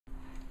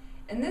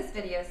In this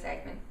video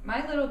segment,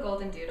 my little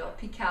golden doodle,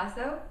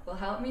 Picasso, will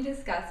help me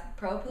discuss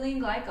propylene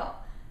glycol,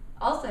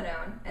 also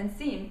known and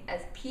seen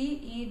as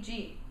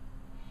PEG.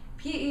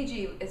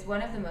 PEG is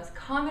one of the most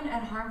common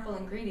and harmful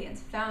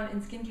ingredients found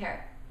in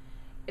skincare.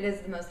 It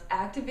is the most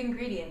active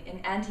ingredient in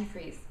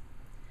antifreeze.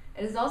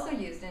 It is also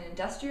used in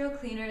industrial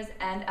cleaners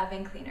and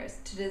oven cleaners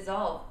to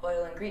dissolve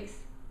oil and grease.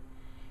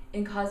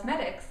 In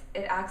cosmetics,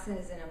 it acts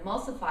as an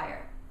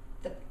emulsifier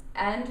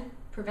and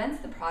prevents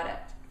the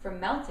product from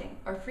melting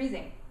or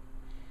freezing.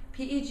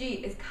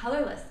 PEG is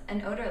colorless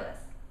and odorless.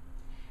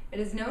 It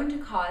is known to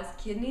cause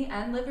kidney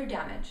and liver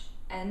damage,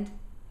 and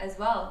as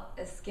well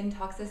as skin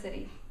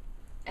toxicity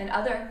and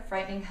other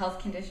frightening health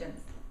conditions.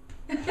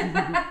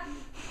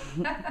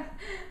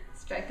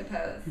 Strike the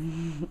pose.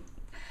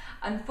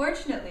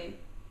 Unfortunately,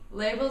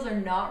 labels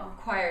are not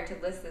required to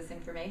list this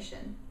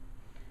information.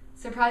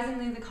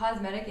 Surprisingly, the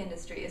cosmetic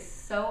industry is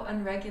so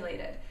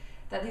unregulated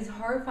that these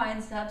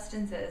horrifying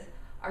substances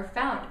are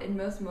found in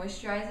most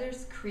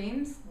moisturizers,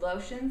 creams,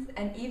 lotions,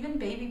 and even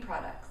baby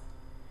products.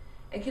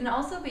 It can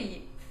also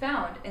be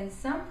found in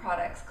some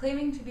products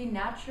claiming to be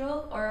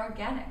natural or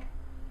organic.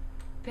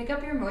 Pick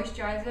up your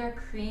moisturizer,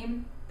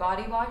 cream,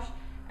 body wash,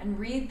 and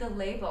read the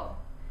label.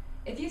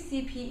 If you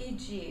see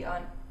PEG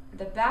on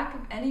the back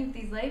of any of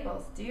these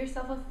labels, do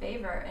yourself a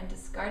favor and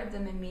discard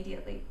them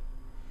immediately.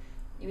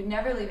 You would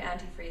never leave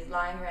antifreeze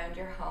lying around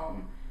your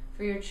home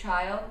for your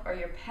child or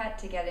your pet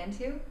to get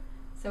into,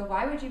 so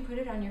why would you put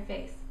it on your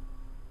face?